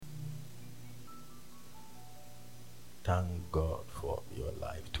Thank God for your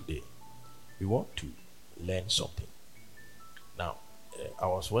life today. We want to learn something. Now, I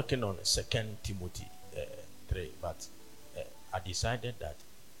was working on Second Timothy 3, but I decided that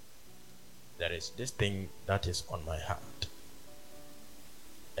there is this thing that is on my heart,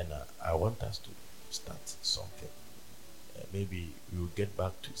 and I want us to start something. Maybe we will get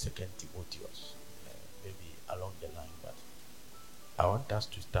back to Second Timothy, maybe along the line, but I want us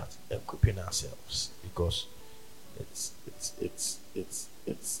to start equipping ourselves because it's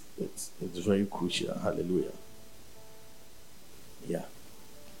very crucial. Hallelujah. Yeah.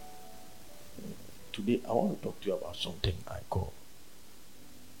 Today I want to talk to you about something I call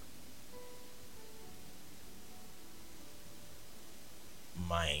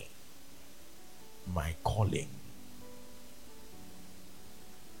my calling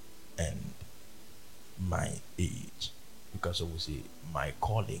and my age. Because I will say my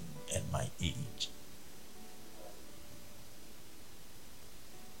calling and my age.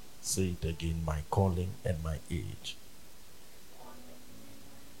 Say it again, my calling and my age.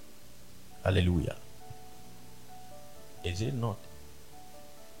 Hallelujah. Is it not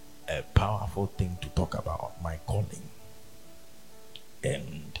a powerful thing to talk about my calling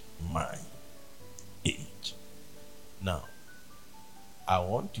and my age? Now, I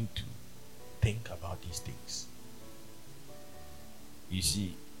want you to think about these things. You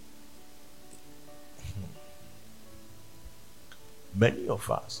see, many of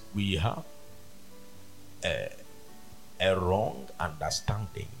us, we have a wrong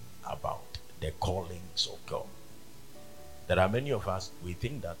understanding about the callings of God. There are many of us, we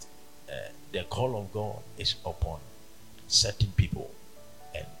think that the call of God is upon certain people,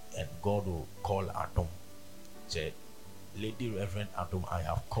 and God will call Adam. Say, Lady Reverend Adam, I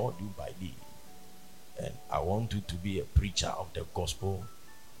have called you by name, and I want you to be a preacher of the gospel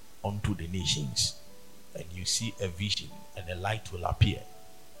unto the nations. And you see a vision, and a light will appear,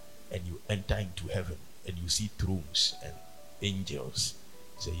 and you enter into heaven, and you see thrones and angels.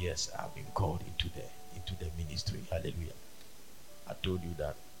 Say, yes, I've been called into the ministry. Hallelujah. I told you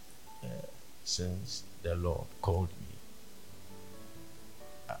that since the Lord called me,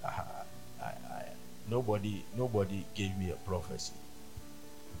 nobody gave me a prophecy.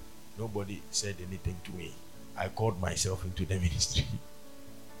 Nobody said anything to me. I called myself into the ministry.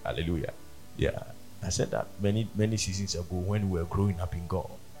 Hallelujah. Yeah. I said that many seasons ago when we were growing up in God,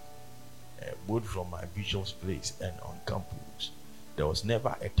 both from my bishop's place and on campus, there was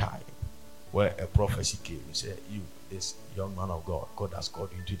never a time where a prophecy came and said, you, this young man of God, God has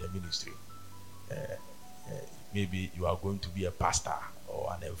called you into the ministry. Maybe you are going to be a pastor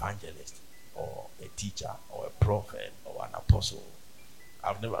or an evangelist or a teacher or a prophet or an apostle.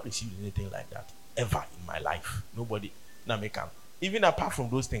 I've never received anything like that ever in my life. Nobody, even apart from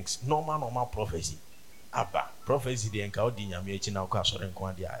those things, normal prophecy. Abba, prophecy the encounter nyame echi na kwa sore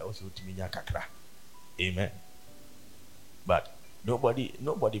nkwa dia also timinya kakra. Amen. But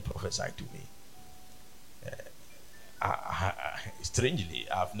nobody prophesied to me. Strangely,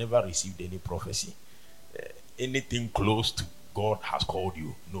 I've never received any prophecy. Anything close to God has called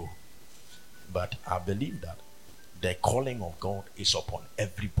you. No. But I believe that the calling of God is upon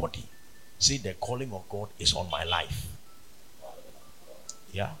everybody. See, the calling of God is on my life.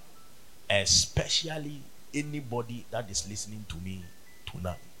 Yeah. Especially anybody that is listening to me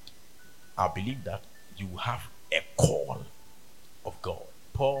tonight. I believe that you have a call of God.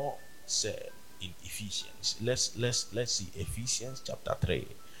 Paul said in Ephesians, let's see Ephesians chapter 3,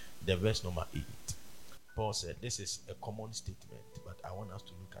 the verse number 8. Paul said, this is a common statement, but I want us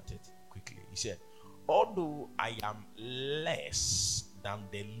to look at it quickly. He said, although I am less than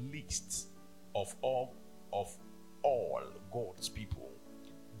the least of all God's people,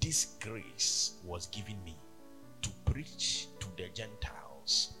 this grace was given me to preach to the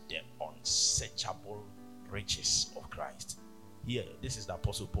Gentiles the unsearchable riches of Christ. Here, this is the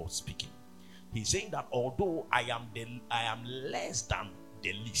Apostle Paul speaking. He's saying that although I am less than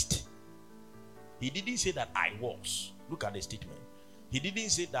the least. He didn't say that I was. Look at the statement. He didn't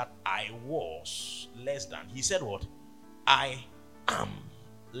say that I was less than. He said what? I am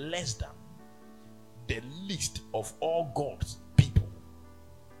less than the least of all God's people.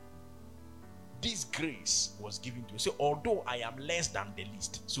 This grace was given to me. So although I am less than the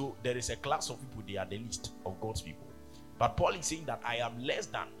least, so there is a class of people, they are the least of God's people. But Paul is saying that I am less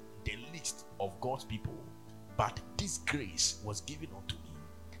than the least of God's people, but this grace was given unto me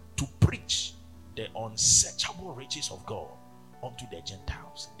to preach the unsearchable riches of God unto the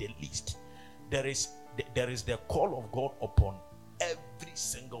Gentiles, the least. There is the call of God upon every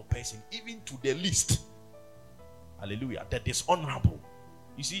single person, even to the least. Hallelujah. That is honorable.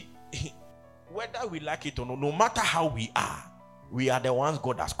 You see, whether we like it or not, no matter how we are the ones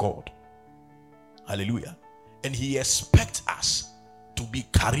God has called. Hallelujah. And he expects us to be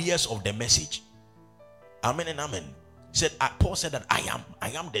carriers of the message. Amen and amen. Paul said that I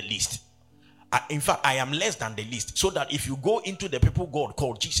am the least. In fact, I am less than the least. So that if you go into the people God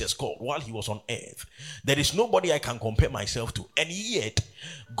called, Jesus called, while he was on earth, there is nobody I can compare myself to. And yet,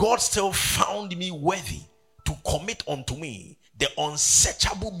 God still found me worthy to commit unto me the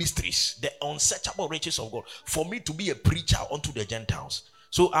unsearchable mysteries, the unsearchable riches of God, for me to be a preacher unto the Gentiles.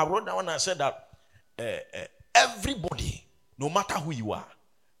 So I wrote down and I said that everybody, no matter who you are,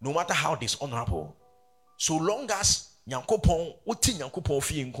 no matter how dishonorable, so long as you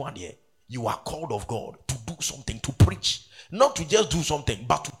are called of God to do something, to preach, not to just do something,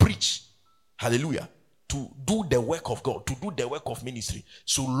 but to preach. Hallelujah. To do the work of God, to do the work of ministry.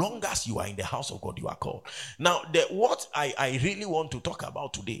 So long as you are in the house of God, you are called. Now, what I really want to talk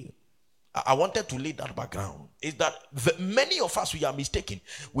about today, I wanted to lay that background, is that many of us, we are mistaken.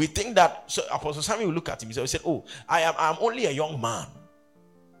 We think that, so Apostle Samuel will look at him, he said, oh, I'm only a young man.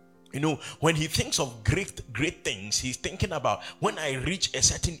 You know, when he thinks of great things, he's thinking about when I reach a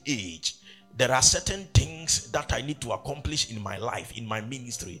certain age, there are certain things that I need to accomplish in my life, in my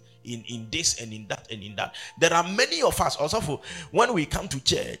ministry, in this and in that and in that. There are many of us also, when we come to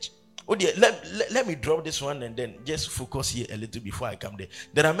church, oh dear, let me drop this one and then just focus here a little before I come there.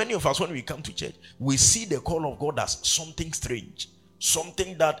 There are many of us, when we come to church, we see the call of God as something strange,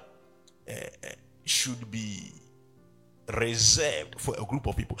 something that should be reserved for a group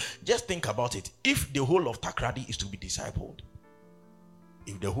of people. Just think about it. If the whole of Takoradi is to be discipled,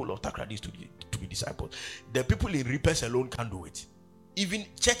 the people in Reapers alone can't do it. Even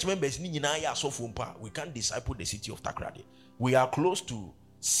church members, we can't disciple the city of Takoradi. We are close to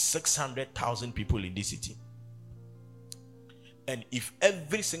 600,000 people in this city. And if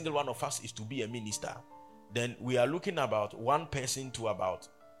every single one of us is to be a minister, then we are looking about one person to about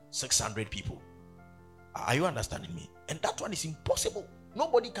 600 people. Are you understanding me? And that one is impossible.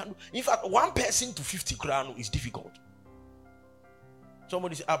 Nobody can do. In fact, one person to 50 crown is difficult.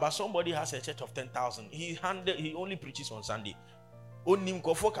 Somebody say, but somebody has a church of 10,000. He only preaches on Sunday. And then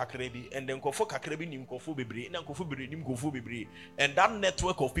and that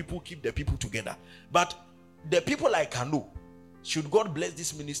network of people keep the people together. But the people I can know, should God bless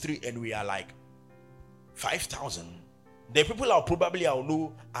this ministry and we are like 5,000, the people I'll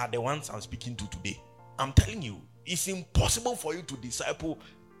know are the ones I'm speaking to today. I'm telling you, it's impossible for you to disciple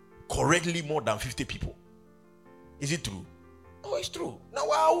correctly more than 50 people. Is it true? Oh, it's true. Now,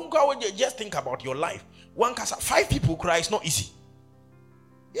 just think about your life. 5 people cry, it's not easy.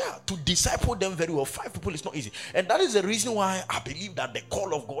 Yeah, to disciple them very well, 5 people is not easy. And that is the reason why I believe that the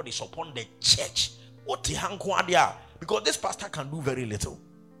call of God is upon the church. Because this pastor can do very little.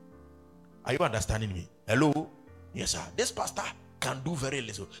 Are you understanding me? Hello? Yes, sir. This pastor can do very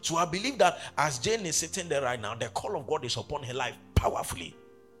little. So I believe that as Jane is sitting there right now, the call of God is upon her life powerfully.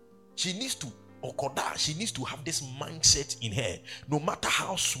 She needs to have this mindset in her. No matter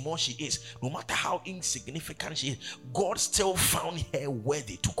how small she is, no matter how insignificant she is, God still found her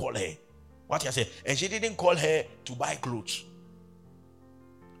worthy to call her. What you say? And she didn't call her to buy clothes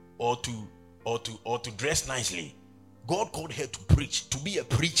or to dress nicely. God called her to preach, to be a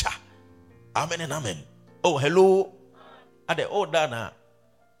preacher. Amen and amen. Oh, hello. Dana,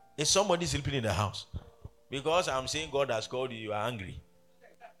 is somebody sleeping in the house? Because I'm saying God has called you, you are angry.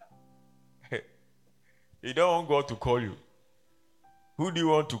 You don't want God to call you. Who do you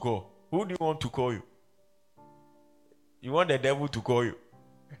want to call? Who do you want to call you? You want the devil to call you.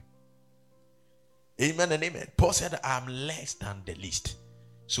 Amen and amen. Paul said, I'm less than the least.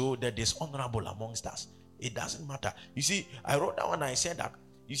 So the dishonorable amongst us, it doesn't matter. You see, I wrote down and I said that,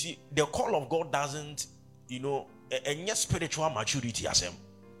 you see, the call of God doesn't, and yet spiritual maturity as him.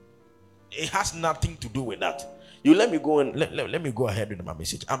 It has nothing to do with that. You let me go and let me go ahead with my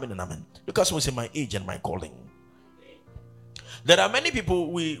message. Amen and amen. Because we say my age and my calling. There are many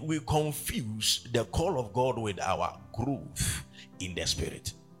people we confuse the call of God with our growth in the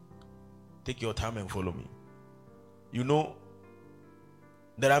spirit. Take your time and follow me.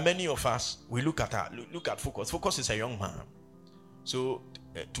 There are many of us. We look at Focus. Focus is a young man. So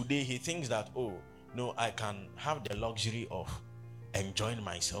today he thinks that I can have the luxury of enjoying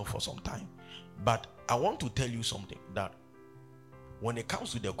myself for some time. But I want to tell you something, that when it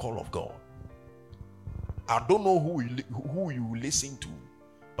comes to the call of God, I don't know who you listen to,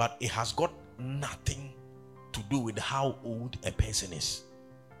 but it has got nothing to do with how old a person is.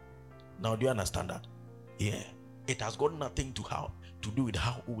 Now, do you understand that? Yeah. It has got nothing to do with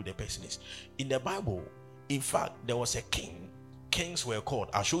how old a person is. In the Bible, in fact, there was a king kings were called.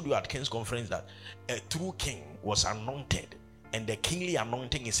 I showed you at King's Conference that a true king was anointed, and the kingly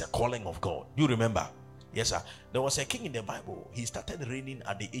anointing is a calling of God. Do you remember? Yes, sir. There was a king in the Bible. He started reigning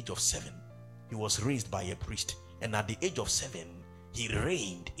at the age of 7. He was raised by a priest, and at the age of 7, he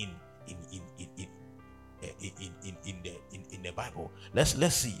reigned in the Bible.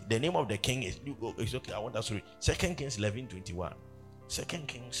 Let's see. The name of the king is okay. I want us to read 2 Kings 11:21. 2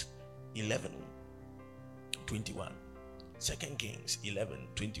 Kings 11:21. 2 Kings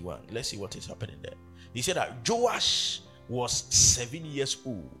 11:21. Let's see what is happening there. He said that Joash was 7 years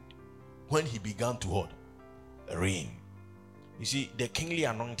old when he began to reign. You see, the kingly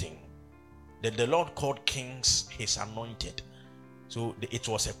anointing that the Lord called kings his anointed. So it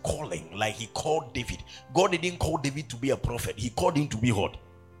was a calling, like he called David. God didn't call David to be a prophet. He called him to be what?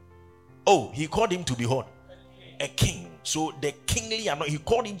 Oh, he called him to be what? A king. So the kingly anointing, he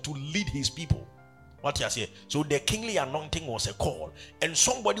called him to lead his people. What you say? So the kingly anointing was a call, and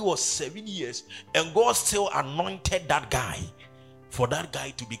somebody was 7 years, and God still anointed that guy for that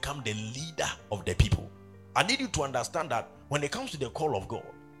guy to become the leader of the people. I need you to understand that when it comes to the call of God,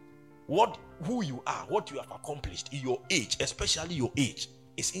 who you are, what you have accomplished in your age, especially your age,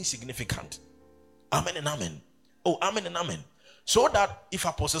 is insignificant. Amen and amen. Oh, amen and amen. So that if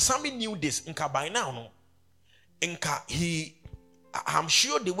Apostle Sammy knew this, by now, I'm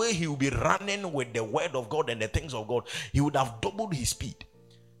sure the way he will be running with the word of God and the things of God, he would have doubled his speed.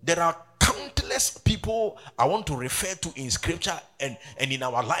 There are countless people I want to refer to in scripture and in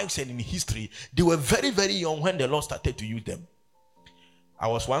our lives and in history. They were very, very young when the Lord started to use them. I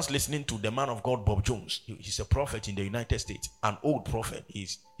was once listening to the man of God, Bob Jones. He's a prophet in the United States, an old prophet.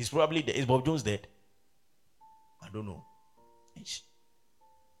 He's probably dead. Is Bob Jones dead? I don't know.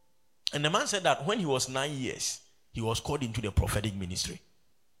 And the man said that when he was 9 years, he was called into the prophetic ministry.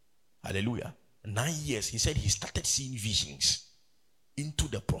 Hallelujah. 9 years. He said he started seeing visions into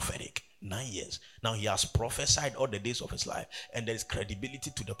the prophetic. 9 years. Now he has prophesied all the days of his life, and there is credibility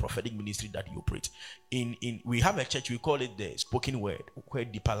to the prophetic ministry that he operates. We have a church, we call it the Spoken Word, where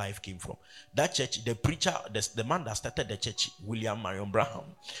Deeper Life came from. That church, the preacher, the man that started the church, William Marion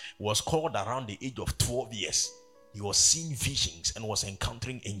Branham, was called around the age of 12 years. He was seeing visions and was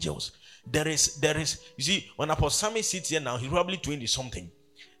encountering angels. There is, you see, when Apostle Sammy sits here now, he's probably 20 something.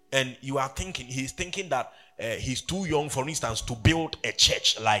 And you are thinking, he's thinking that he's too young, for instance, to build a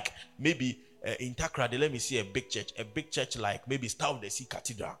church like maybe in Takrady. Let me see a big church like maybe Star of the Sea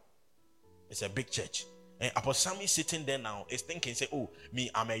Cathedral. It's a big church. And Apostle Sammy sitting there now is thinking, say, oh,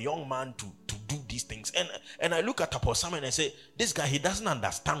 I'm a young man to do these things. And I look at Apostle Sammy and I say, this guy, he doesn't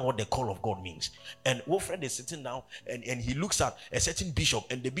understand what the call of God means. And Wilfred is sitting down and he looks at a certain bishop,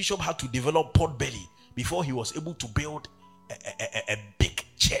 and the bishop had to develop pot belly before he was able to build a big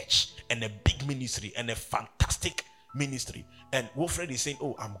church and a big ministry and a fantastic ministry. And Wilfred is saying,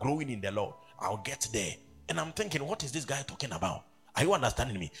 oh, I'm growing in the Lord, I'll get there. And I'm thinking, what is this guy talking about? Are you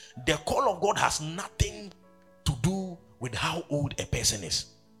understanding me? The call of God has nothing to do with how old a person is.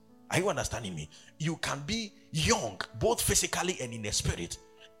 Are you understanding me? You can be young, both physically and in the spirit,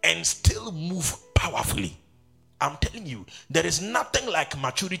 and still move powerfully. I'm telling you, there is nothing like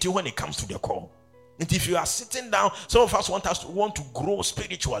maturity when it comes to the call. And if you are sitting down, some of us want to grow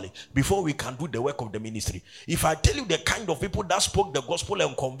spiritually before we can do the work of the ministry. If I tell you the kind of people that spoke the gospel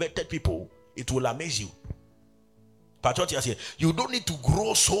and converted people, it will amaze you. But what you say, you don't need to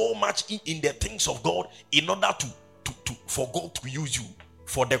grow so much in the things of God in order for God to use you,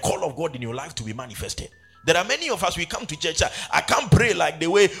 for the call of God in your life to be manifested. There are many of us, we come to church, I can't pray like the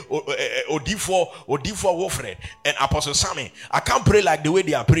way Odifo Wilfred and Apostle Sammy. I can't pray like the way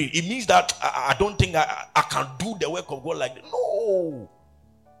they are praying. It means that I don't think I can do the work of God like that. No.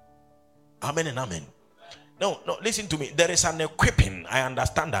 Amen and amen. No, listen to me. There is an equipping. I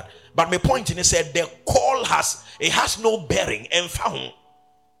understand that. But my point in it said the call has no bearing and found.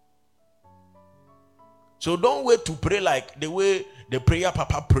 So don't wait to pray like the way the prayer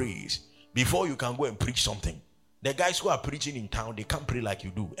papa prays before you can go and preach something. The guys who are preaching in town, they can't pray like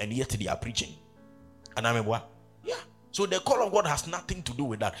you do, and yet they are preaching. And I mean what? Yeah. So the call of God has nothing to do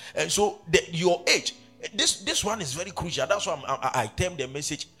with that. And so your age, this one is very crucial. That's why I term the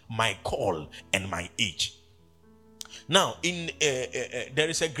message my call and my age. Now, there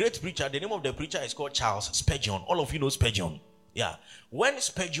is a great preacher. The name of the preacher is called Charles Spurgeon. All of you know Spurgeon. Yeah. When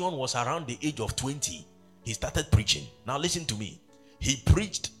Spurgeon was around the age of 20, he started preaching. Now listen to me. He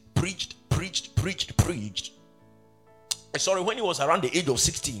preached. Sorry, when he was around the age of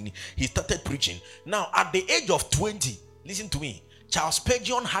 16, he started preaching. Now, at the age of 20, listen to me. Charles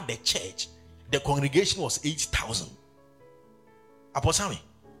Spurgeon had a church. The congregation was 8,000. Apostle,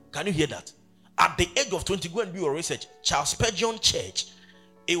 can you hear that? At the age of 20, go and do your research. Charles Spurgeon Church,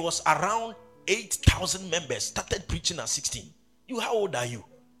 it was around 8,000 members, started preaching at 16. How old are you?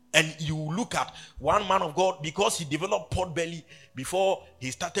 And you look at one man of God, because he developed pot belly before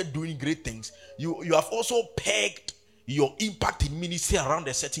he started doing great things. You have also pegged your impact in ministry around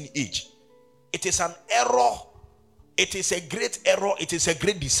a certain age. It is an error. It is a great error. It is a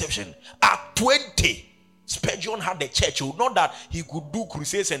great deception. At 20, Spurgeon had a church. Not that he could do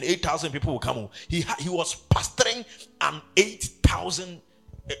crusades and 8,000 people will come. He was pastoring an 8,000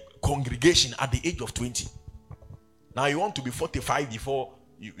 congregation at the age of 20. Now you want to be 45 before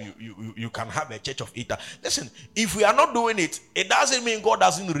you can have a church of 8. Listen, if we are not doing it, it doesn't mean God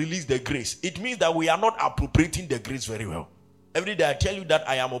doesn't release the grace. It means that we are not appropriating the grace very well. Every day I tell you that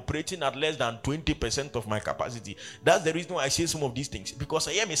I am operating at less than 20% of my capacity. That's the reason why I say some of these things. Because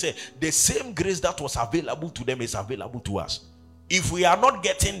I hear me say, the same grace that was available to them is available to us. If we are not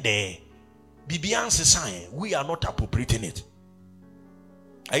getting there, Bibian's sign, we are not appropriating it.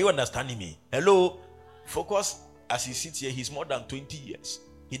 Are you understanding me? Hello? Focus, as he sits here, he's more than 20 years.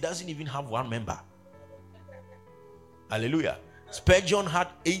 He doesn't even have one member. Hallelujah. Spurgeon had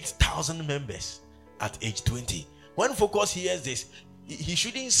 8,000 members at age 20. When Focus hears this, he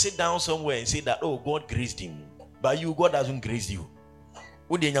shouldn't sit down somewhere and say that, oh, God graced him. But you, God hasn't graced you.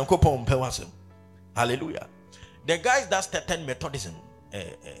 Hallelujah. The guys that started Methodism,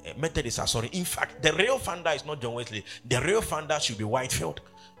 in fact, the real founder is not John Wesley. The real founder should be Whitefield.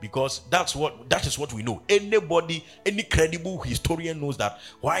 Because that is what we know. Anybody, any credible historian knows that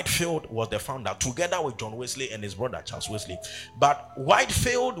Whitefield was the founder together with John Wesley and his brother Charles Wesley. But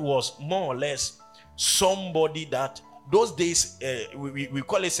Whitefield was more or less somebody that those days we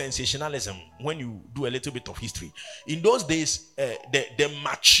call it sensationalism when you do a little bit of history. In those days, the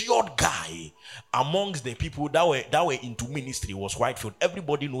matured guy amongst the people that were into ministry was Whitefield.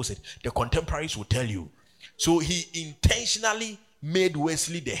 Everybody knows it. The contemporaries will tell you. So he intentionally made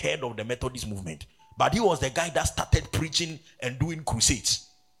Wesley the head of the Methodist movement. But he was the guy that started preaching and doing crusades.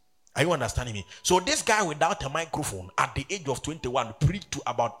 Are you understanding me? So this guy without a microphone at the age of 21 preached to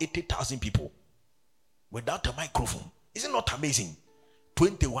about 80,000 people. Without a microphone. Is it not amazing?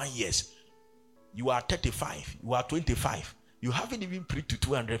 21 years. You are 35. You are 25. You haven't even preached to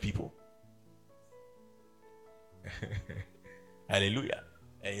 200 people. Hallelujah.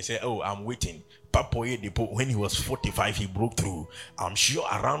 And you say, oh, I'm waiting. Papa Oyedepo, when he was 45, he broke through. I'm sure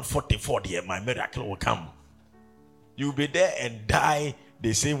around 44, there, my miracle will come. You'll be there and die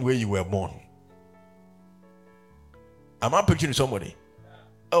the same way you were born. Am I preaching to somebody?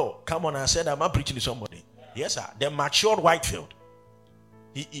 Oh, come on, I said, am I preaching to somebody? Yes, sir. The matured Whitefield.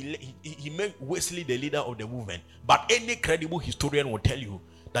 He made Wesley the leader of the movement. But any credible historian will tell you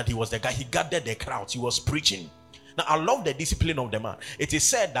that he was the guy. He gathered the crowds. He was preaching. Now, I love the discipline of the man. It is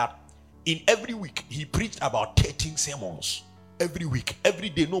said that in every week, he preached about 13 sermons. Every week, every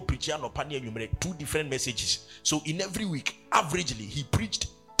day, no preacher, no panel, you made 2 different messages. So in every week, averagely, he preached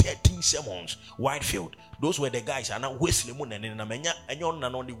 13 sermons. Whitefield. Those were the guys. And now Wesley, are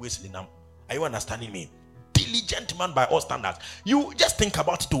you understanding me? Diligent man by all standards. You just think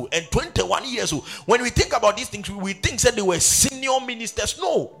about it too. And 21 years old. When we think about these things, we think that they were senior ministers.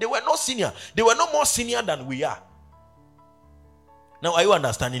 No, they were not senior. They were no more senior than we are. Now, are you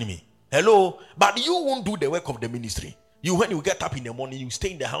understanding me? Hello? But you won't do the work of the ministry. When you get up in the morning, you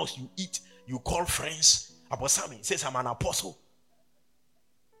stay in the house, you eat, you call friends. Apostle says, I'm an apostle.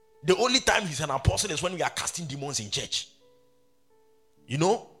 The only time he's an apostle is when we are casting demons in church. You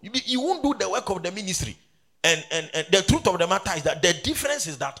won't do the work of the ministry. And the truth of the matter is that the difference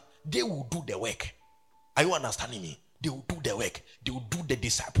is that they will do the work. Are you understanding me? They will do the work. They will do the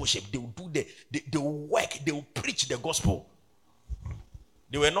discipleship. They will do they will work. They will preach the gospel.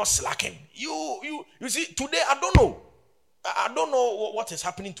 They were not slacking. You see, today I don't know. I don't know what is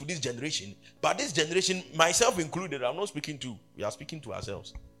happening to this generation. But this generation, myself included, I'm not speaking to. We are speaking to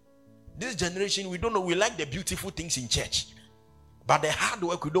ourselves. This generation, we don't know. We like the beautiful things in church. But the hard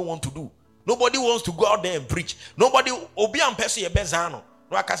work we don't want to do. Nobody wants to go out there and preach. Nobody, Obi and Percy Bezano.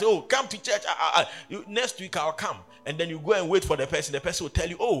 No, I can say, oh, come to church. Next week I'll come. And then you go and wait for the person. The person will tell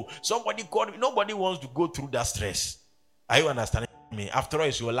you, oh, somebody called me. Nobody wants to go through that stress. Are you understanding me? After all,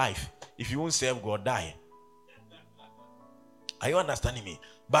 it's your life. If you won't serve God, die. Are you understanding me?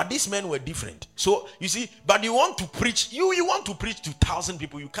 But these men were different. So, you see, but you want to preach. You want to preach to 1,000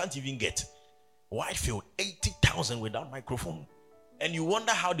 people. You can't even get. Whitefield, 80,000 without microphone. And you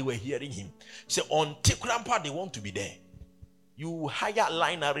wonder how they were hearing him. So on Tikrampa, they want to be there. You hire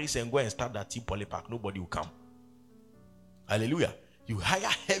linearies and go and start that T Poly Park. Nobody will come. Hallelujah. You hire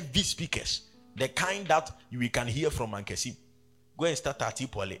heavy speakers. The kind that we can hear from Mankesim. Go and start at T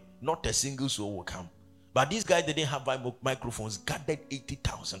Poly. not a single soul will come. But these guys didn't have microphones, gathered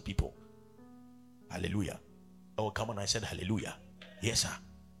 80,000 people. Hallelujah. Oh, come on, I said hallelujah. Yes, sir.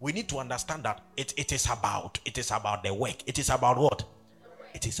 We need to understand that it is about the work. It is about what?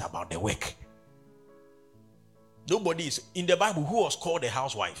 It is about the work. Nobody is in the Bible who was called a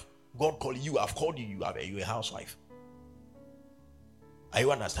housewife. God called you. I've called you. You're a housewife. Are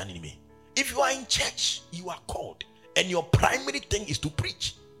you understanding me? If you are in church, you are called, and your primary thing is to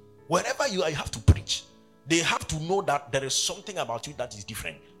preach. Wherever you are, you have to preach. They have to know that there is something about you that is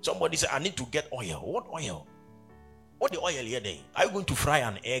different. Somebody said, I need to get oil. What oil? What the oil here then? Are you going to fry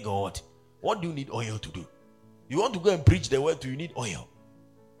an egg or what? What do you need oil to do? You want to go and preach the word, you need oil.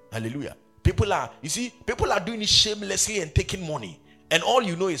 Hallelujah. People are doing it shamelessly and taking money. And all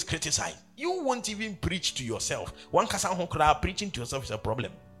you know is criticize. You won't even preach to yourself. One person preaching to yourself is a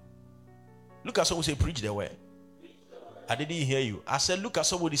problem. Look at someone say, preach the word. I didn't hear you. I said, look at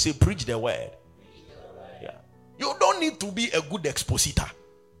somebody say, preach the word. Yeah. You don't need to be a good expositor.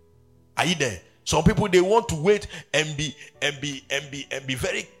 Are you there? Some people, they want to wait and be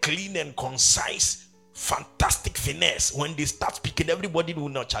very clean and concise, fantastic finesse. When they start speaking, everybody will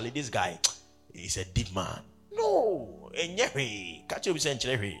know, Charlie, this guy is a deep man. No. Catch you saying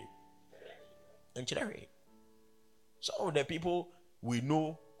some of the people we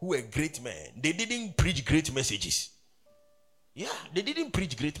know who are great men, they didn't preach great messages. Yeah, they didn't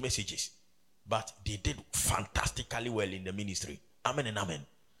preach great messages, but they did fantastically well in the ministry. Amen and amen.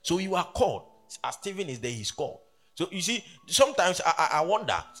 So you are called. As Stephen is there, he's called. So you see, sometimes I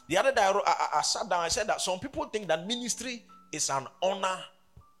wonder. The other day I sat down, I said that some people think that ministry is an honor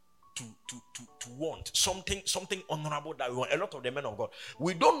to want. Something honorable that we want. A lot of the men of God,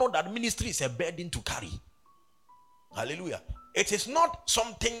 we don't know that ministry is a burden to carry. Hallelujah. It is not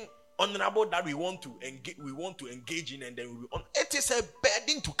something honorable that we want to engage in, and then we will on. It is a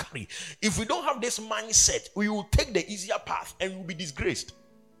burden to carry. If we don't have this mindset, we will take the easier path and we will be disgraced.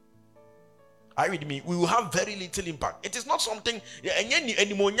 Are you with me? We will have very little impact. It is not something.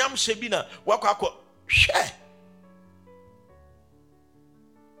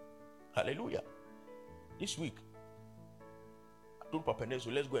 Hallelujah. This week, I told Papa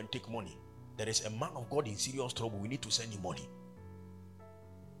Nezo, let's go and take money. There is a man of God in serious trouble. We need to send him money.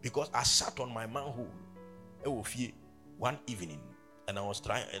 Because I sat on my manhole one evening, and I was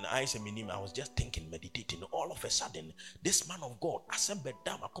trying, and I was just thinking, meditating. All of a sudden, this man of God, I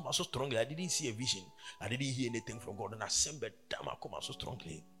come so strongly. I didn't see a vision. I didn't hear anything from God. And I come so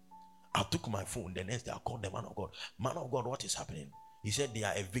strongly. I took my phone. The next day, I called the man of God. Man of God, what is happening? He said, they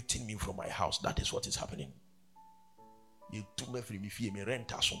are evicting me from my house. That is what is happening. You took me from me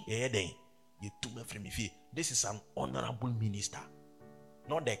rent. You took me from me. This is an honorable minister.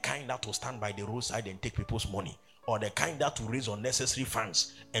 Not the kind that will stand by the roadside and take people's money, or the kind that will raise unnecessary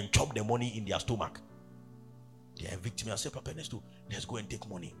funds and chop the money in their stomach. They are victims. I say, Papa, let's go and take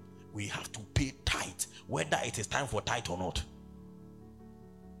money. We have to pay tithe, whether it is time for tithe or not.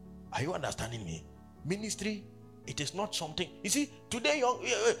 Are you understanding me? Ministry, it is not something. You see, today,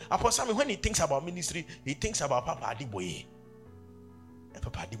 Apostle, when he thinks about ministry, he thinks about Papa Adeboye. And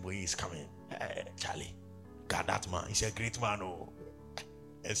Papa Adeboye is coming. Hey, Charlie, God, that man, he's a great man. Oh.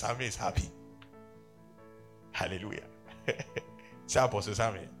 And Sammy is happy. Hallelujah. Say, Apostle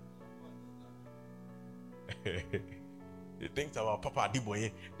Sammy. He thinks about Papa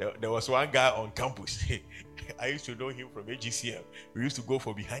Adeboye. There was one guy on campus. I used to know him from AGCM. We used to go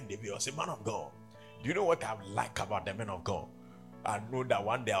for behind the veil. I said, man of God, do you know what I like about the men of God? I know that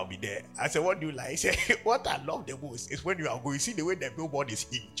one day I'll be there. I said, what do you like? He said, what I love the most is when you are going, see the way the billboard is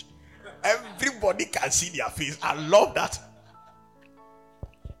hinged. Everybody can see their face. I love that.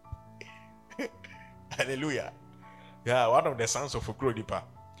 Hallelujah. Yeah, one of the sons of Ukrodipa.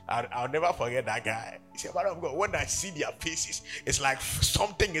 I'll never forget that guy. He said, man of God, when I see their faces, it's like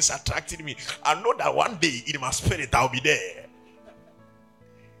something is attracting me. I know that one day in my spirit I'll be there.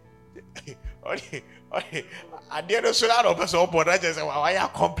 I didn't say that person, but I just said, well, I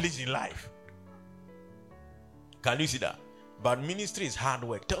accomplished in life. Can you see that? But ministry is hard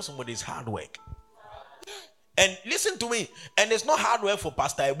work. Tell somebody it's hard work. And listen to me. And it's not hard work for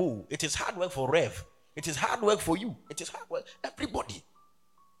Pastor Ebu. It is hard work for Rev. It is hard work for you. It is hard work. Everybody.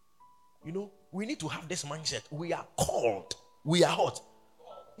 You know, we need to have this mindset. We are called. We are hot.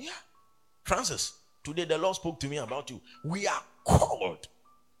 Yeah. Francis, today the Lord spoke to me about you. We are called.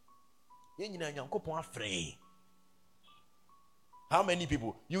 How many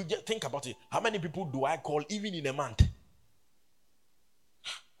people? You just think about it. How many people do I call even in a month?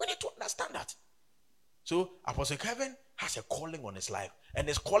 We need to understand that. So Apostle Kevin has a calling on his life, and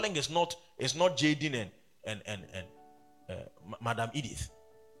his calling is not Jaden and Madam Edith.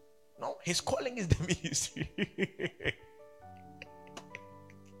 No, his calling is the ministry.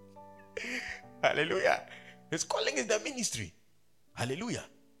 Hallelujah. His calling is the ministry. Hallelujah.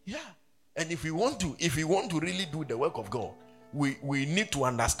 Yeah. And if we want to really do the work of God, we need to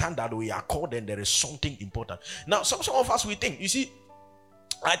understand that we are called and there is something important. Now, some of us, we think, you see,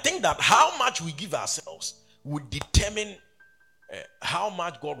 I think that how much we give ourselves would determine how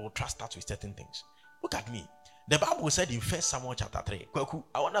much God will trust us with certain things. Look at me. The Bible said in 1 Samuel chapter 3.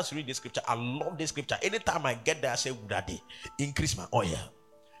 I want us to read this scripture. I love this scripture. Anytime I get there, I say, Daddy, increase my oil.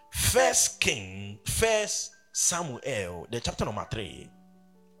 First Samuel, the chapter number 3.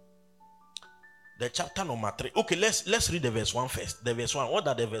 The chapter number 3. Okay, let's read the verse 1 first. The verse 1. What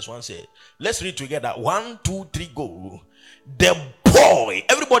does the verse 1 say? Let's read together. 1, 2, 3, go. The boy.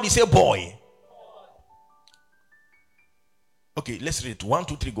 Everybody say boy. Okay, let's read it. 1,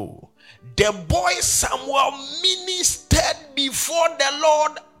 2, 3, go. The boy Samuel ministered before the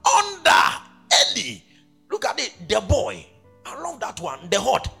Lord under Eli. Look at it. The boy. I love that one. The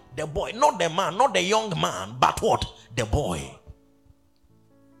what? The boy. Not the man, not the young man, but what? The boy.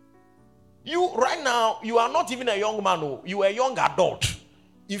 You right now, you are not even a young man. No. You are a young adult.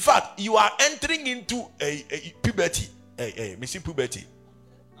 In fact, you are entering into a puberty. Missing puberty.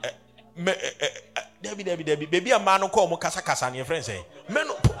 Debbie, baby, a man who call me kasa and your friends say, men.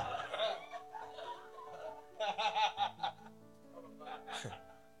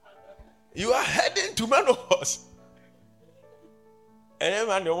 You are heading to menopause. And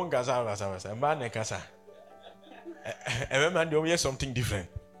man, you won't kasa, man, kasa. And man, you hear something different.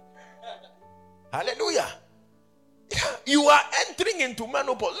 Hallelujah. You are entering into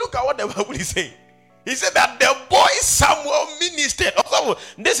menopause. Look at what the Bible is saying. He said that the boy Samuel ministered. Also,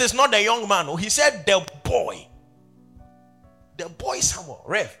 this is not the young man. He said the boy. The boy Samuel.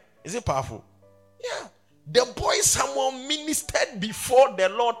 Rev, is it powerful? Yeah. The boy Samuel ministered before the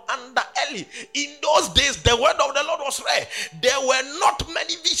Lord under Eli. In those days, the word of the Lord was rare. There were not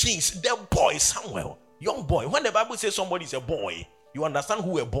many visions. The boy Samuel, young boy. When the Bible says somebody is a boy, you understand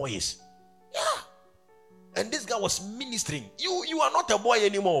who a boy is. Yeah. And this guy was ministering. You are not a boy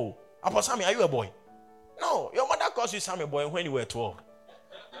anymore. Apostle Sammy, are you a boy? No, your mother calls you Sammy boy when you were 12.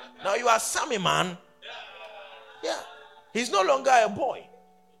 Now you are Sammy man. Yeah. He's no longer a boy.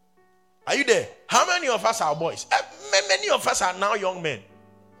 Are you there? How many of us are boys? Many of us are now young men.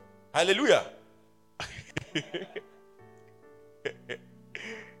 Hallelujah.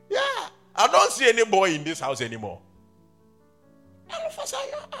 Yeah. I don't see any boy in this house anymore. All of us are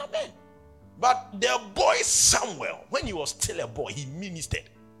young. Amen. But the boy Samuel, when he was still a boy, he ministered.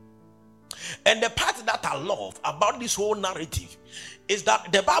 And the part that I love about this whole narrative is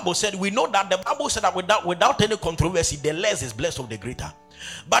that the Bible said, we know that the Bible said that without any controversy, the less is blessed of the greater.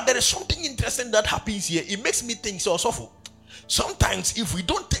 But there is something interesting that happens here. It makes me think so. Sometimes if we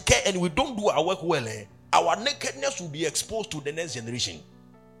don't take care and we don't do our work well, our nakedness will be exposed to the next generation.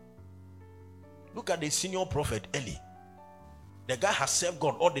 Look at the senior prophet Eli. The guy has served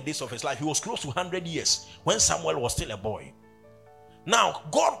God all the days of his life. He was close to 100 years when Samuel was still a boy. Now,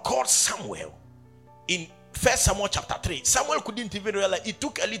 God called Samuel in 1 Samuel chapter 3. Samuel couldn't even realize. It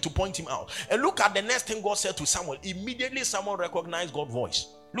took Eli to point him out. And look at the next thing God said to Samuel. Immediately Samuel recognized God's voice.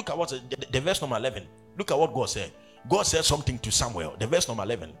 Look at what the verse number 11. Look at what God said. God said something to Samuel. The verse number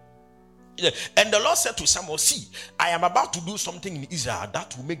 11. And the Lord said to Samuel, see, I am about to do something in Israel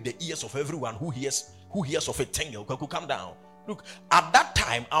that will make the ears of everyone who hears of it tingle. Come down. Look, at that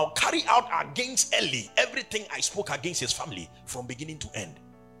time, I'll carry out against Eli everything I spoke against his family from beginning to end.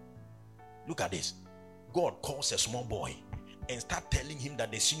 Look at this. God calls a small boy and start telling him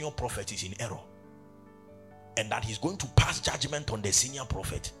that the senior prophet is in error and that he's going to pass judgment on the senior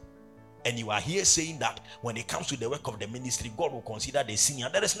prophet. And you are here saying that when it comes to the work of the ministry, God will consider the senior.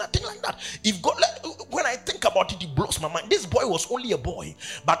 There is nothing like that. If God, when I think about it, it blows my mind. This boy was only a boy,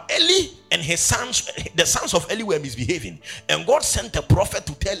 but Eli and his sons, the sons of Eli, were misbehaving, and God sent a prophet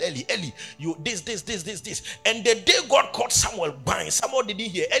to tell Eli, you this. And the day God called Samuel, Samuel didn't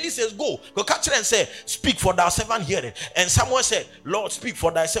hear. Eli says, go catch her and say, speak, for thy servant heareth. And Samuel said, Lord, speak,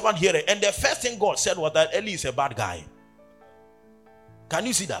 for thy servant heareth. And the first thing God said was that Eli is a bad guy. Can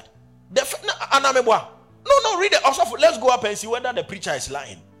you see that? No, read it. Also, let's go up and see whether the preacher is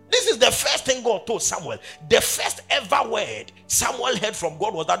lying. This is the first thing God told Samuel. The first ever word Samuel heard from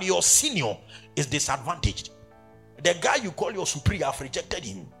God was that your senior is disadvantaged. The guy you call your superior have rejected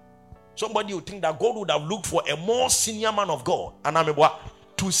him. Somebody would think that God would have looked for a more senior man of God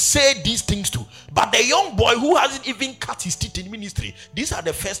to say these things to. But the young boy who hasn't even cut his teeth in ministry, these are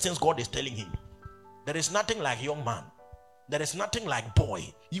the first things God is telling him. There is nothing like young man. There is nothing like boy.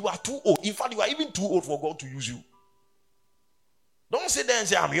 You are too old. In fact, you are even too old for God to use you. Don't sit there and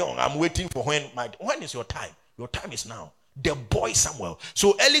say, I'm young, I'm waiting for when is your time? Your time is now. The boy Samuel.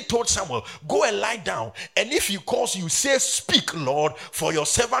 So Eli told Samuel, go and lie down. And if he calls you, say, speak, Lord, for your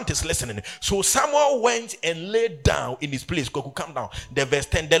servant is listening. So Samuel went and laid down in his place. Go come down. The verse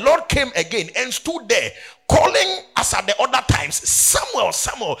 10. The Lord came again and stood there, calling as at the other times, Samuel,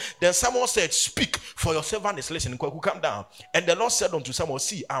 Samuel. Then Samuel said, speak, for your servant is listening. Go come down. And the Lord said unto Samuel,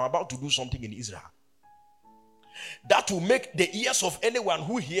 see, I'm about to do something in Israel that will make the ears of anyone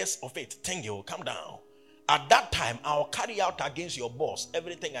who hears of it tingle. Come down. At that time, I'll carry out against your boss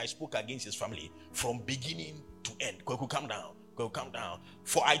everything I spoke against his family from beginning to end. Go come down. Go come down.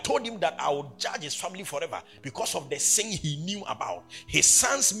 For I told him that I would judge his family forever because of the sin he knew about. His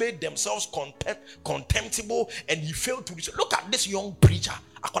sons made themselves contemptible, and he failed to reach. Look at this young preacher.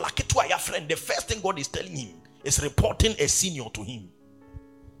 Friend. The first thing God is telling him is reporting a senior to him.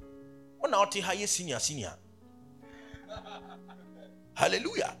 Senior.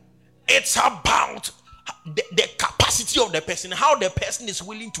 Hallelujah. It's about the capacity of the person, how the person is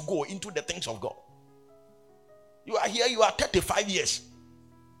willing to go into the things of God. You are here, you are 35 years.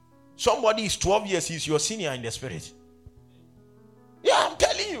 Somebody is 12 years, he's your senior in the spirit. Yeah, I'm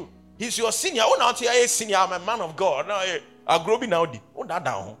telling you, he's your senior. Oh, now senior, I'm a man of God. Now I grow now. Oh, that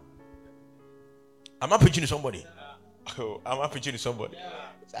down. I'm not preaching to somebody. Oh, I'm not preaching to somebody.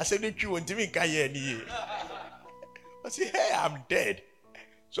 I said the truth until me can't hear any. I say, hey, I'm dead.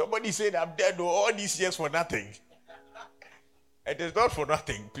 Somebody said I'm dead all these years for nothing. It is not for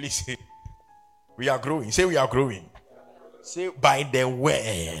nothing, please. We are growing. Say we are growing. Say by the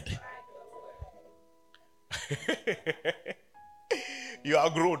word. You are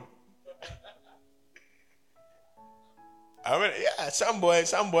grown. I mean, yeah, some boy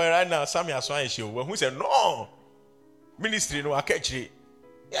right now, some Yaswan show. Who said no? Ministry no, I catch it.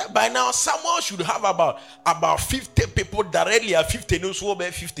 Yeah, by now someone should have about 50 people directly at 50 no so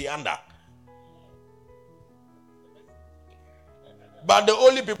 50 under. But the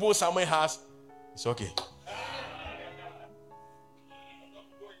only people someone has, it's okay.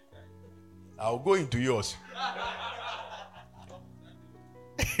 I'll go into yours.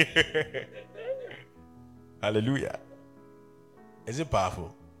 Hallelujah. Is it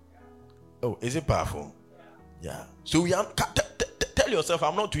powerful? Oh, is it powerful? Yeah. So we are. Tell yourself,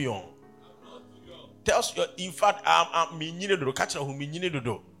 I'm not too young. Tell you, in fact, I'm do catch who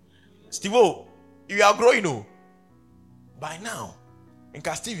do. Steve, you are growing, oh. By now, in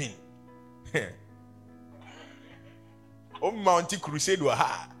Steven, Mountain Crusade,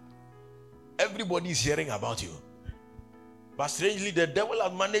 everybody is hearing about you. But strangely, the devil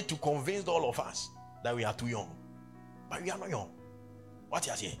has managed to convince all of us that we are too young. But we are not young. What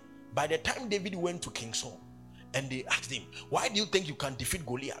you say? By the time David went to King Saul, and they asked him, why do you think you can defeat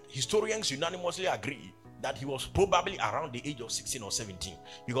Goliath? Historians unanimously agree that he was probably around the age of 16 or 17.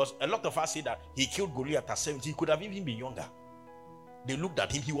 Because a lot of us say that he killed Goliath at 17. He could have even been younger. They looked at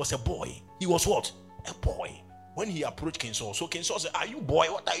him. He was a boy. He was what? A boy. When he approached King Saul. So King Saul said, are you boy?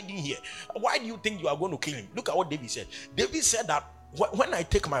 What are you doing here? Why do you think you are going to kill him? Look at what David said. David said that when I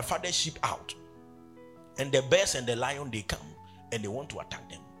take my father's sheep out, and the bears and the lion, they come, and they want to attack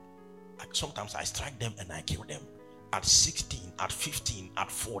them. Sometimes I strike them and I kill them. At 16, at 15,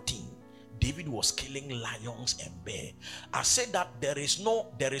 at 14, David was killing lions and bears. I said that there is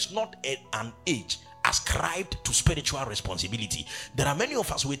not an age ascribed to spiritual responsibility. There are many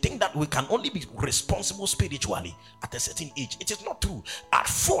of us, we think that we can only be responsible spiritually at a certain age. It is not true. At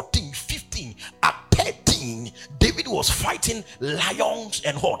 14, 15, at 13, David was fighting lions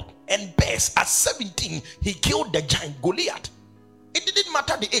and bears. At 17, he killed the giant Goliath. It didn't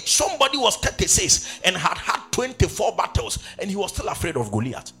matter the age. Somebody was 36 and had 24 battles, and he was still afraid of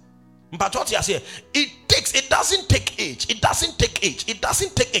Goliath. But what you say, it doesn't take age.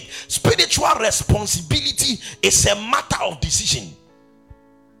 Spiritual responsibility is a matter of decision.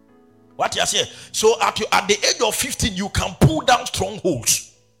 What you say? So at the age of 15, you can pull down strongholds.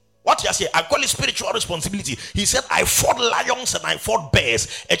 What you say? I call it spiritual responsibility. He said, I fought lions and I fought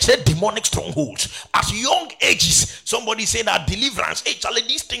bears. It said demonic strongholds. At young ages, somebody said that deliverance. Hey, Charlie,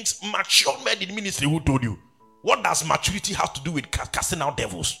 these things mature men in ministry. Who told you? What does maturity have to do with casting out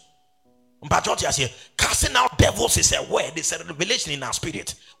devils? But what you say? Casting out devils is a word. It's a revelation in our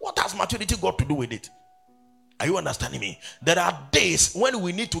spirit. What has maturity got to do with it? Are you understanding me? There are days when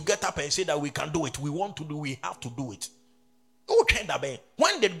we need to get up and say that we can do it. We want to do. We have to do it.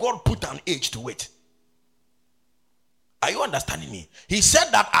 When did God put an age to it? Are you understanding me? He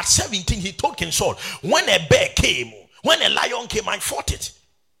said that at 17 he told King Saul, when a bear came, when a lion came, I fought it.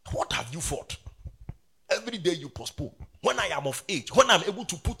 What have you fought? Every day you postpone. When I am of age, when I'm able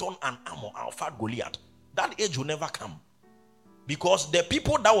to put on an armor, I'll fight Goliath. That age will never come. Because the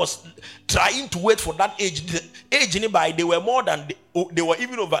people that was trying to wait for that age, the age nearby, they were more than they were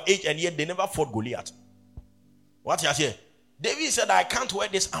even over age, and yet they never fought Goliath. What you say? David said, I can't wear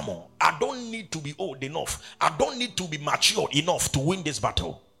this armor. I don't need to be old enough. I don't need to be mature enough to win this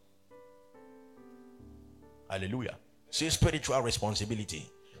battle. Hallelujah. Say spiritual responsibility.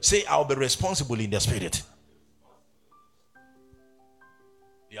 Say, I'll be responsible in the spirit.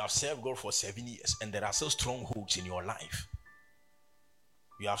 You have served God for 7 years, and there are still strongholds in your life.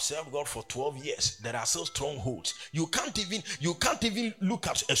 You have served God for 12 years. There are still strongholds. You can't even look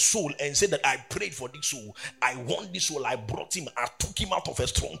at a soul and say that I prayed for this soul. I want this soul. I brought him. I took him out of a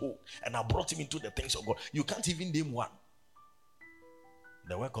stronghold and I brought him into the things of God. You can't even name one.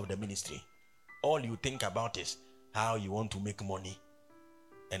 The work of the ministry. All you think about is how you want to make money,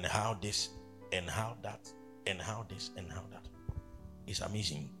 and how this and how that and how this and how that. It's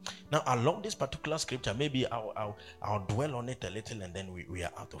amazing. Now, I love this particular scripture. Maybe I'll dwell on it a little, and then we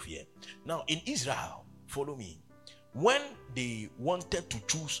are out of here. Now, in Israel, follow me. When they wanted to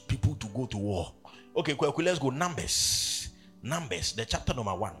choose people to go to war, okay, let's go. Numbers, the chapter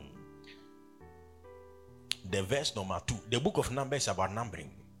number 1, the verse number 2. The book of Numbers is about numbering,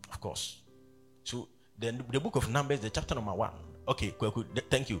 of course. So then the book of Numbers, the chapter number 1. Okay,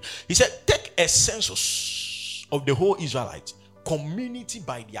 thank you. He said, take a census of the whole Israelites, community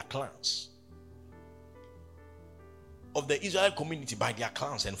by their clans, of the Israel community by their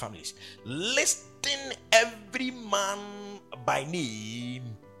clans and families, listing every man by name,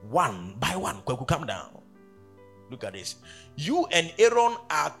 one by one. Come down. Look at this. You and Aaron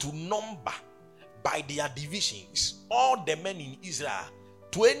are to number by their divisions all the men in Israel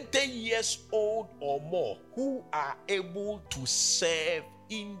 20 years old or more who are able to serve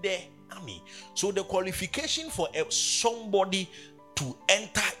in the army. So the qualification for somebody to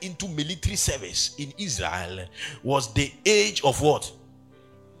enter into military service in Israel was the age of what?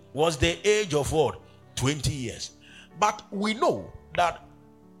 20 years. But we know that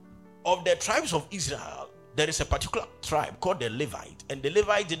of the tribes of Israel, there is a particular tribe called the Levite, and the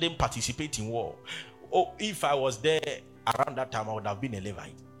Levite didn't participate in war. Oh, if I was there around that time, I would have been a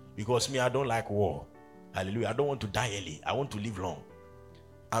Levite, because me, I don't like war. Hallelujah. I don't want to die early. I want to live long.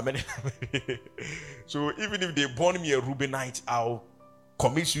 Amen. So even if they born me a Reubenite, I'll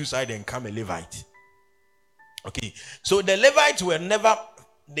commit suicide and become a Levite. Okay. So the Levites were never,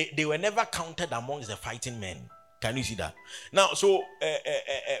 they were never counted amongst the fighting men. Can you see that? Now, so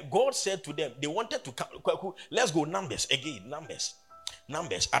God said to them, they wanted to count. Let's go Numbers again. Numbers.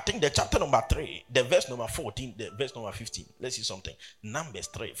 I think the chapter number 3, the verse number 14, the verse number 15. Let's see something. Numbers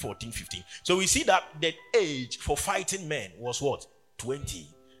 3, 14, 15. So we see that the age for fighting men was what? 20.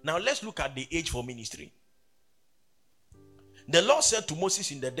 Now let's look at the age for ministry. The Lord said to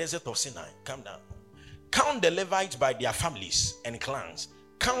Moses in the desert of Sinai, come down. Count the Levites by their families and clans.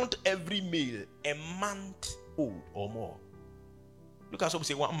 Count every male a month old or more. Look at someone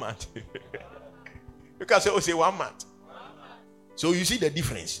say 1 month. Look at someone say 1 month. So you see the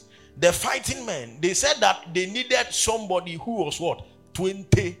difference. The fighting men, they said that they needed somebody who was what?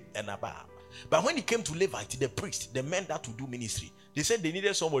 20 and above. But when it came to Levite, the priest, the men that to do ministry, they said they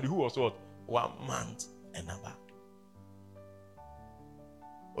needed somebody who was what? 1 month and above.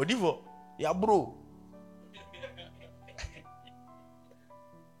 Odivo, yeah, bro.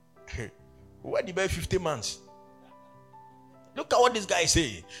 Where did you 50 months? Look at what this guy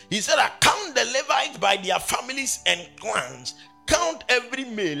say. He said, I count the Levites by their families and clans. Count every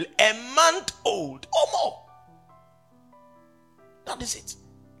male a month old or more. That is it.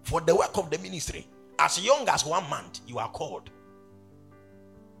 For the work of the ministry. As young as 1 month, you are called.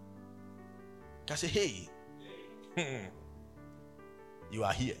 I say, hey, you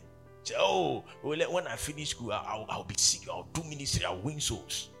are here. Say, oh, well, when I finish school, I'll be sick. I'll do ministry. I'll win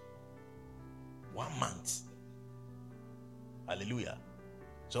souls. 1 month. Hallelujah.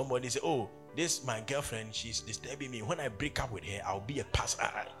 Somebody say, oh, this my girlfriend, she's disturbing me. When I break up with her, I'll be a pastor.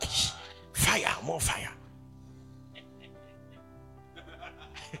 Fire, more fire.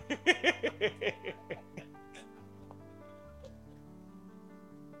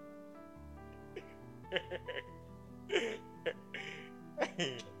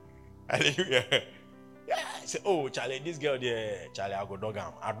 Hallelujah. Yeah. Say, oh, Charlie, this girl there, Charlie, I'll go dog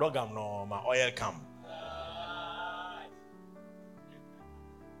him. I dog him, no, my oil come.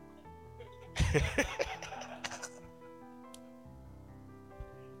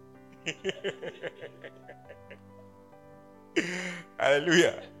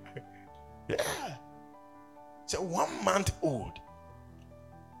 Hallelujah. Yeah. So 1 month old.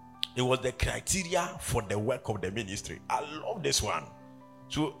 It was the criteria for the work of the ministry. I love this one.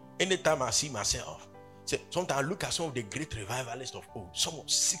 So anytime I see myself, Sometimes I look at some of the great revivalists of old, some of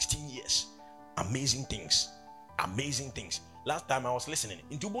 16 years, amazing things. Last time I was listening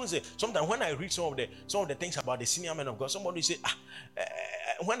into Bonze, sometimes when I read some of the things about the senior men of God, somebody say,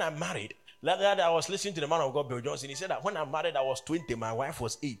 when I married, that I was listening to the man of God, Bill Johnson. He said that when I married, I was 20, my wife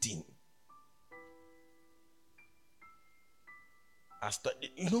was 18.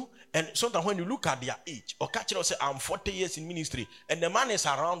 And sometimes when you look at their age, or catch it, say, I'm 40 years in ministry, and the man is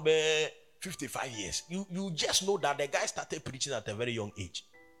around 55 years. You just know that the guy started preaching at a very young age.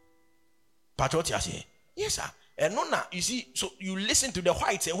 But what you say? Yes, sir. And no, you see, so you listen to the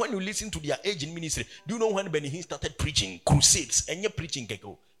whites, and when you listen to their age in ministry, do you know when Benny Hinn started preaching crusades? And you're preaching,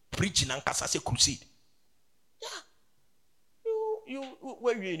 preaching and say crusade. Yeah. You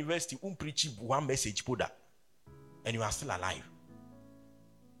where you university, preach one message, and you are still alive.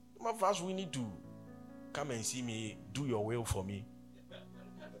 First, we need to come and see me, do your will for me.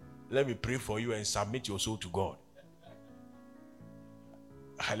 Let me pray for you and submit your soul to God.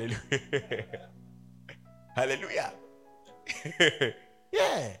 Hallelujah. Hallelujah.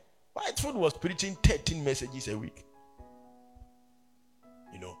 Yeah. Whitefoot was preaching 13 messages a week.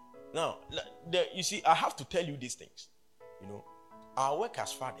 Now, you see, I have to tell you these things. Our work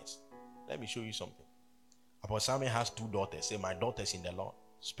as fathers. Let me show you something. Apostle Samuel has 2 daughters. Say, my daughters in the Lord.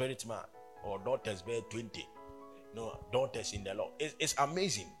 Spirit man. Or daughters bear 20. No, daughters in the Lord. It's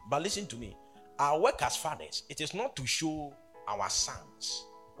amazing. But listen to me. Our work as fathers, it is not to show our sons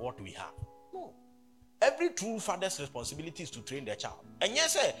what we have. No. Every true father's responsibility is to train their child. And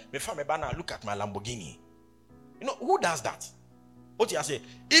yes, look at my Lamborghini. Who does that? What you say?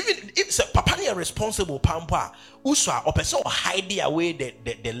 Even if Papa is responsible, Pampa, Uswa, or person hide away the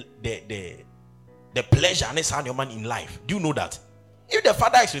pleasure and it's your man in life. Do you know that? If the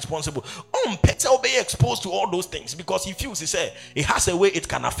father is responsible, Peter will be exposed to all those things because he feels it has a way it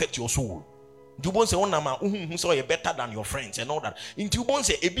can affect your soul. You won't say, so you're better than your friends and all that. You won't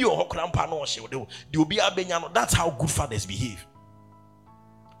say, that's how good fathers behave.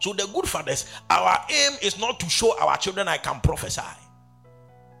 So the good fathers, our aim is not to show our children I can prophesy,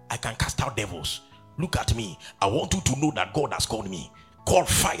 I can cast out devils. Look at me. I want you to know that God has called me. Call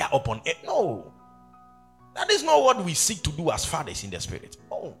fire upon it. No. That is not what we seek to do as fathers in the spirit.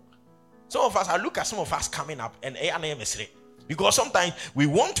 Oh. Some of us, I look at some of us coming up and because sometimes we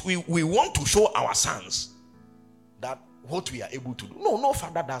want to show our sons that what we are able to do. No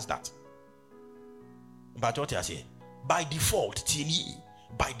father does that. But what I say, by default,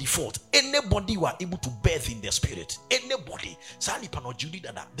 anybody who are able to birth in the spirit, anybody,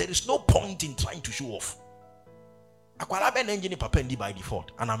 there is no point in trying to show off. By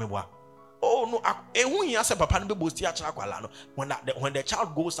default, oh no! When the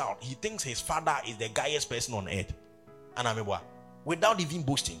child goes out, he thinks his father is the guyest person on earth, without even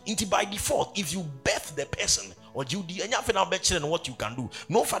boasting. By default, if you birth the person or you do and what you can do,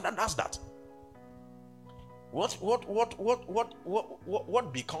 no father does that. What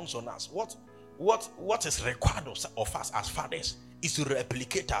becomes on us? What is required of us as fathers is to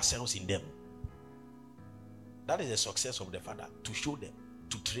replicate ourselves in them. That is the success of the father, to show them,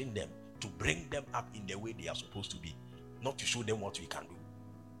 to train them, to bring them up in the way they are supposed to be, not to show them what we can do.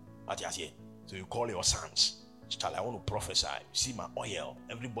 But yes, so you call your sons, Charlie, I want to prophesy. See my oil.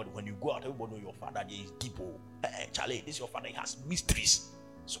 Everybody, when you go out, everybody know your father there is deep. Hey, Charlie, this your father, he has mysteries.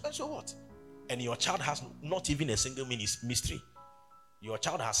 So what? And your child has not even a single mystery. Your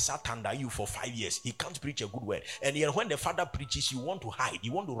child has sat under you for 5 years. He can't preach a good word. And yet when the father preaches, you want to hide.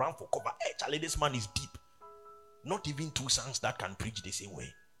 You want to run for cover. Hey, Charlie, this man is deep. Not even 2 sons that can preach the same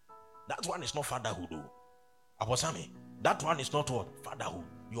way. That one is not fatherhood. Aposame, that one is not what? Fatherhood.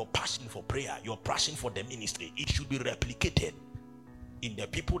 Your passion for prayer, your passion for the ministry, it should be replicated in the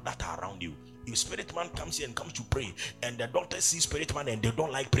people that are around you. If spirit man comes here and comes to pray, and the daughters see spirit man and they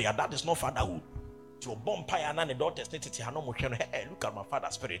don't like prayer, that is not fatherhood. So bonfire and the daughters hey, look at my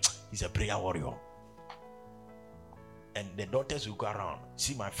father's spirit. He's a prayer warrior. And the daughters will go around,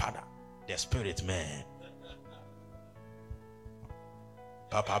 see my father, the spirit man.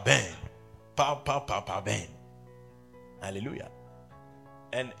 Papa Ben. Papa Ben. Hallelujah.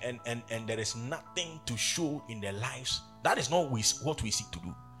 And there is nothing to show in their lives. That is not what we seek to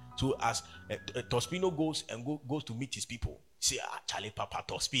do. So as Tospino goes to meet his people, say, Charlie, Papa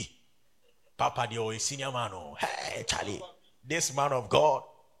Tospi, Papa, the senior man. Oh, hey, Charlie, this man of God.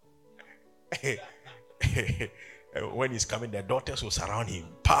 When he's coming, the daughters will surround him.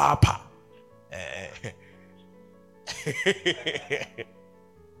 Papa.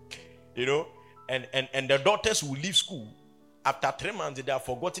 And the daughters will leave school. After 3 months, they have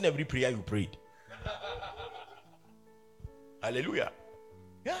forgotten every prayer you prayed. Hallelujah.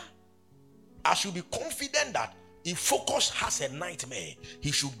 Yeah. I should be confident that if Focus has a nightmare,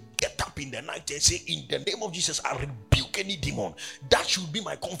 he should get up in the night and say, in the name of Jesus, I rebuke any demon. That should be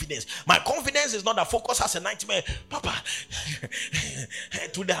my confidence. My confidence is not that Focus has a nightmare. Papa,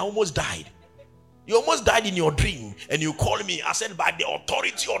 today I almost died. You almost died in your dream, and you call me. I said, by the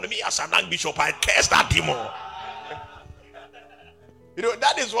authority on me as an archbishop, I curse that demon. You know,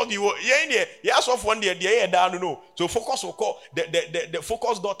 that is what you were. Yeah, so one day, down, no. So Focus will call the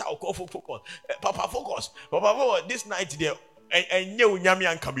Focus daughter will call for Focus. Papa Focus. This night there, and you Nyami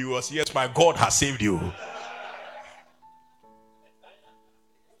and Kabi was, yes, my God has saved you.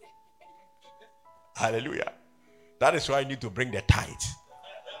 Hallelujah. That is why I need to bring the tithe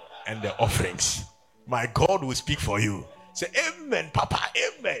and the offerings. My God will speak for you. Say amen, Papa,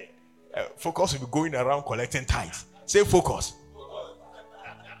 amen. Focus will be going around collecting tithes. Say Focus.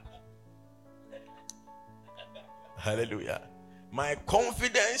 Hallelujah. My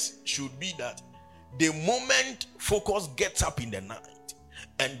confidence should be that the moment Focus gets up in the night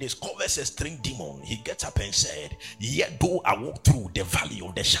and discovers a strange demon, he gets up and said, yet though I walk through the valley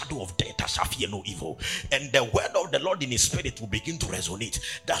of the shadow of death, I shall fear no evil. And the word of the Lord in his spirit will begin to resonate.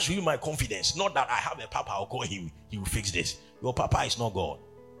 That's really my confidence. Not that I have a papa, I'll call him, he will fix this. Your papa is not God.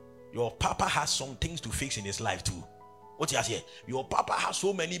 Your papa has some things to fix in his life too. What you say? Your papa has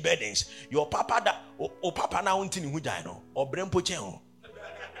so many burdens. Your papa that papa now untin hujano or brempo chen.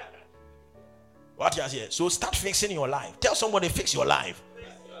 What you say? So start fixing your life. Tell somebody fix your life.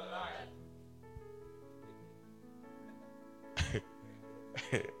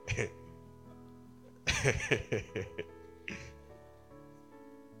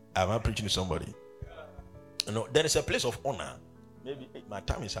 Am I preaching to somebody? No, there is a place of honor. Maybe my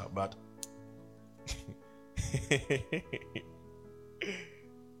time is out, but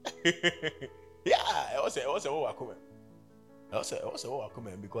yeah, it was a overcoming.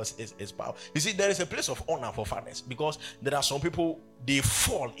 Because it's power. You see, there is a place of honor for fathers because there are some people they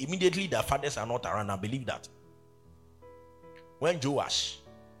fall immediately. Their fathers are not around. I believe that. When Joash,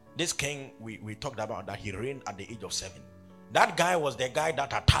 this king we talked about, that he reigned at the age of 7. That guy was the guy that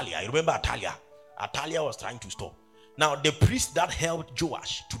Atalia. You remember Atalia? Atalia was trying to stop. Now the priest that helped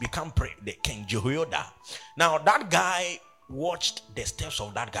Joash to become the king, Jehoiada. Now that guy watched the steps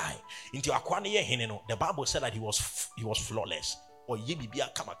of that guy. The Bible said that he was flawless. Or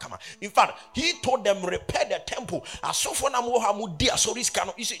in fact, he told them repair the temple.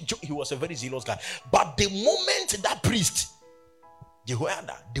 He was a very zealous guy. But the moment that priest,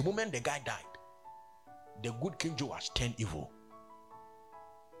 Jehoiada, the moment the guy died, the good King Joash turned evil.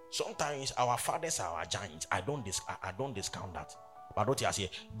 Sometimes our fathers are our giants. I don't discount that. But what you say?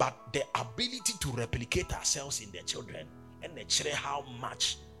 But the ability to replicate ourselves in the children and the children, how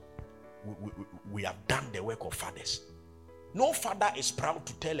much we have done the work of fathers. No father is proud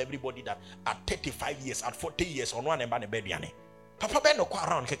to tell everybody that at 35 years, at 40 years, on one and baby. Papa Ben no kwa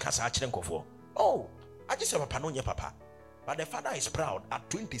around kekasa achrenko for. Oh, I just have a panonya papa. But the father is proud at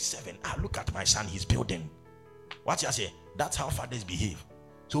 27. Look at my son, he's building. What you say? That's how fathers behave.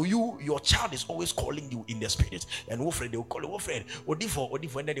 So your child is always calling you in the spirit. And Wilfred, they will call you Wilfred.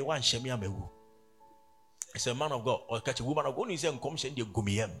 Odifo, and then they want Shemia Mewu. It's a man of God. Or catch a woman of God. You say, come send you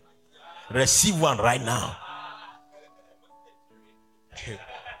gumiyem. Receive one right now.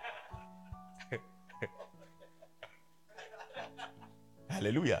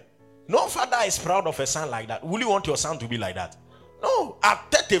 Hallelujah. No father is proud of a son like that. Will you want your son to be like that? No.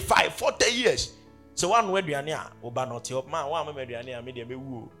 At 35, 40 years. So one word and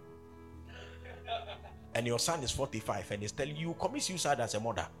your son is 45 and he's telling you commit suicide as a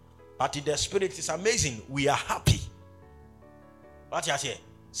mother. But in the spirit is amazing. We are happy. What you say?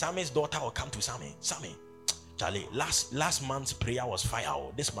 Sammy's daughter will come to Sammy. Sammy, Charlie, last month's prayer was fire.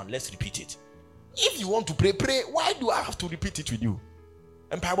 This month, let's repeat it. If you want to pray. Why do I have to repeat it with you?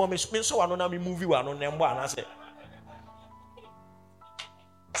 And Bible means so I don't movie one on them one. I say,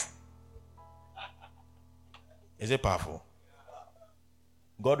 is it powerful?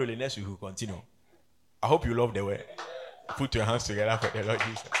 God will bless you who continue. I hope you love the way. Put your hands together for the Lord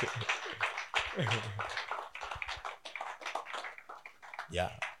Jesus. Yeah.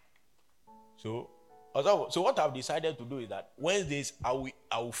 So what I've decided to do is that Wednesdays I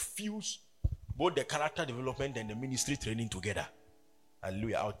will fuse both the character development and the ministry training together.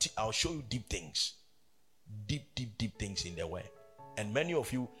 Hallelujah. I'll show you deep things. Deep things in the way. And many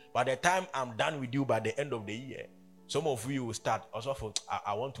of you, by the time I'm done with you by the end of the year, some of you will start. Also,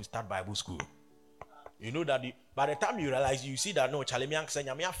 I want to start Bible school. You know that by the time you realize, you see that no,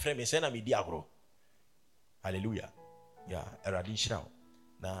 hallelujah. Yeah, eradi shroud.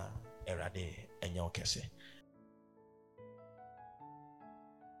 Na erade enyo kese.